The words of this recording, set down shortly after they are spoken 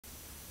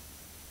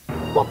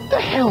What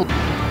the hell?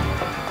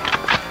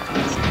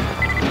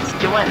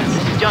 Joanna,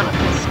 this is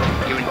Jonathan.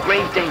 You're in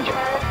grave danger.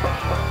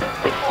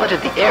 They flooded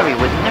the area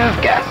with nerve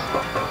gas.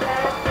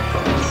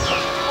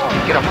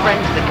 Get our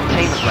friends to the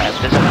containment lab.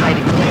 There's a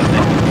hiding place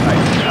there.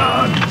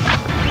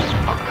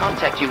 I'll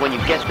contact you when you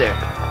get there.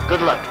 Good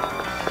luck.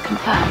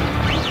 Confirmed.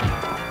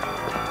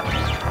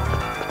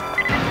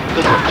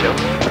 Good luck, Joe.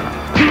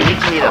 We need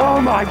to meet up. Oh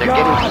my They're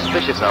God. getting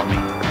suspicious of me.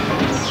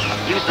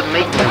 Use the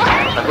maintenance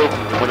I hope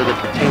one of the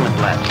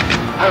containment labs.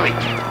 Hurry.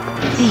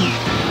 Steve,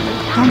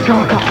 time to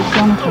look up with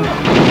Jonathan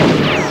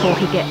before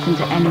he gets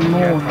into any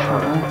more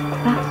trouble.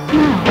 That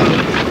smell.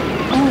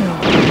 Oil.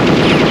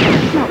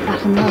 Smelt that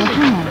in the other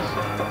hangers.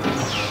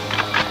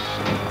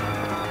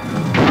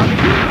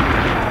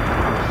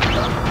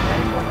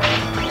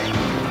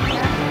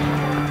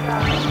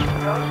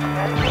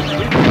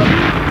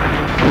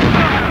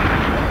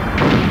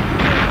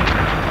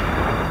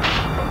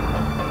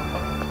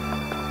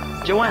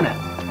 Joanna,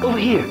 over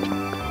here.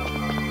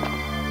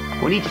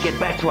 We need to get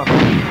back to our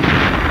plane.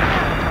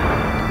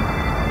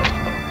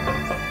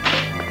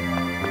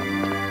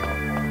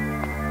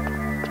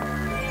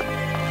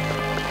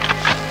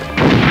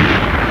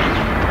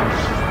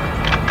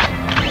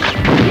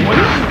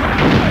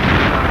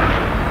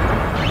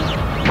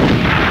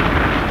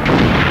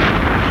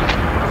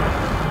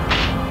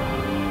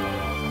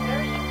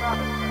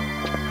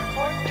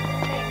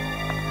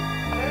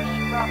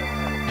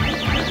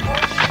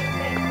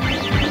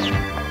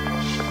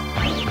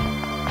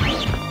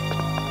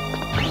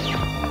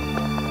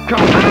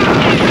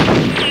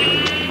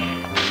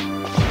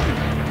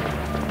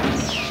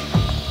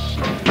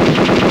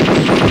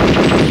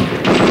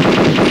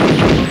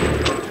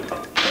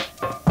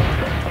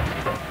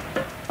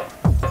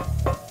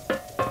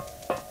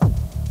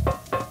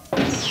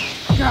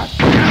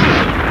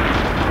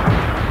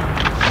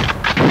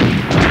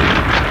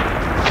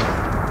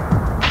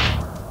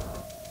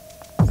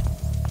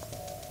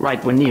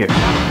 Right, we're near.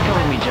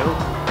 Join me,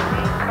 Joe.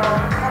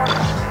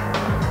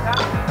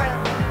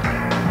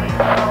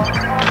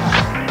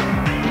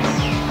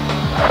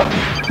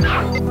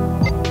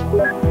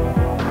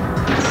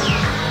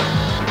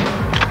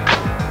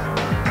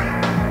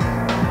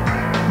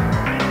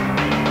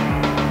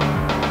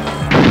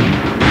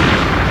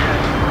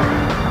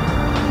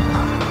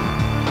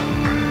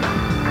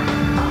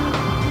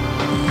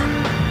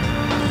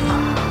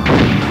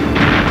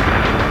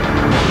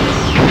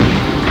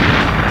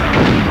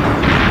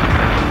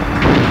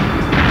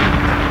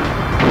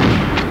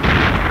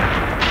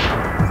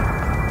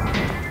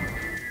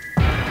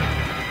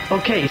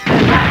 Okay,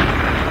 stand back.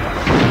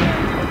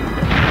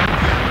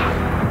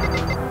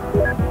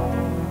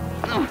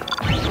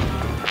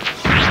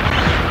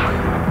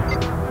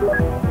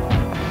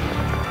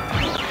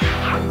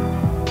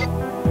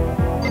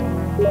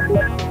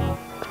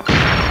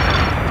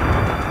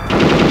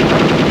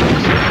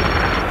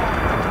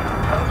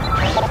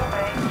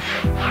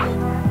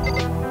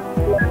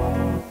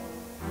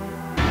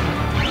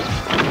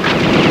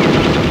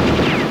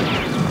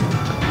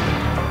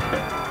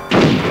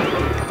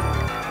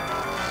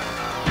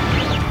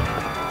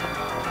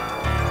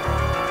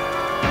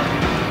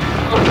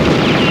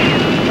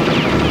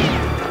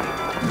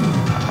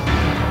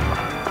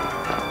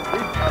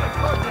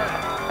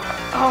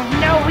 Oh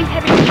no, we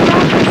have a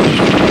problem.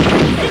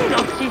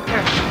 Single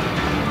seater.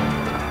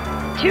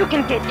 Two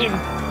can get in,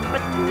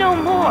 but no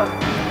more.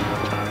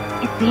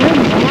 It's the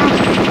only way out.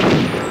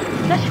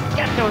 This has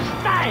got no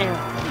style.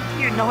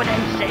 You know what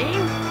I'm saying?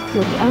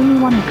 You're the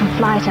only one who can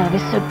fly it,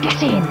 Elvis, so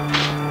get in.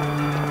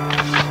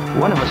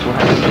 One of us will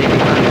have to stay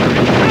behind.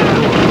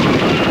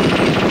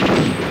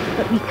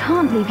 But we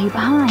can't leave you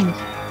behind.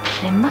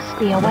 There must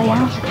be a way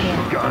out of here.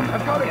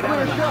 I've got a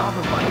clear shot.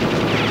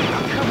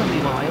 Cover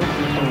me while I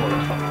open the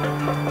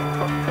door.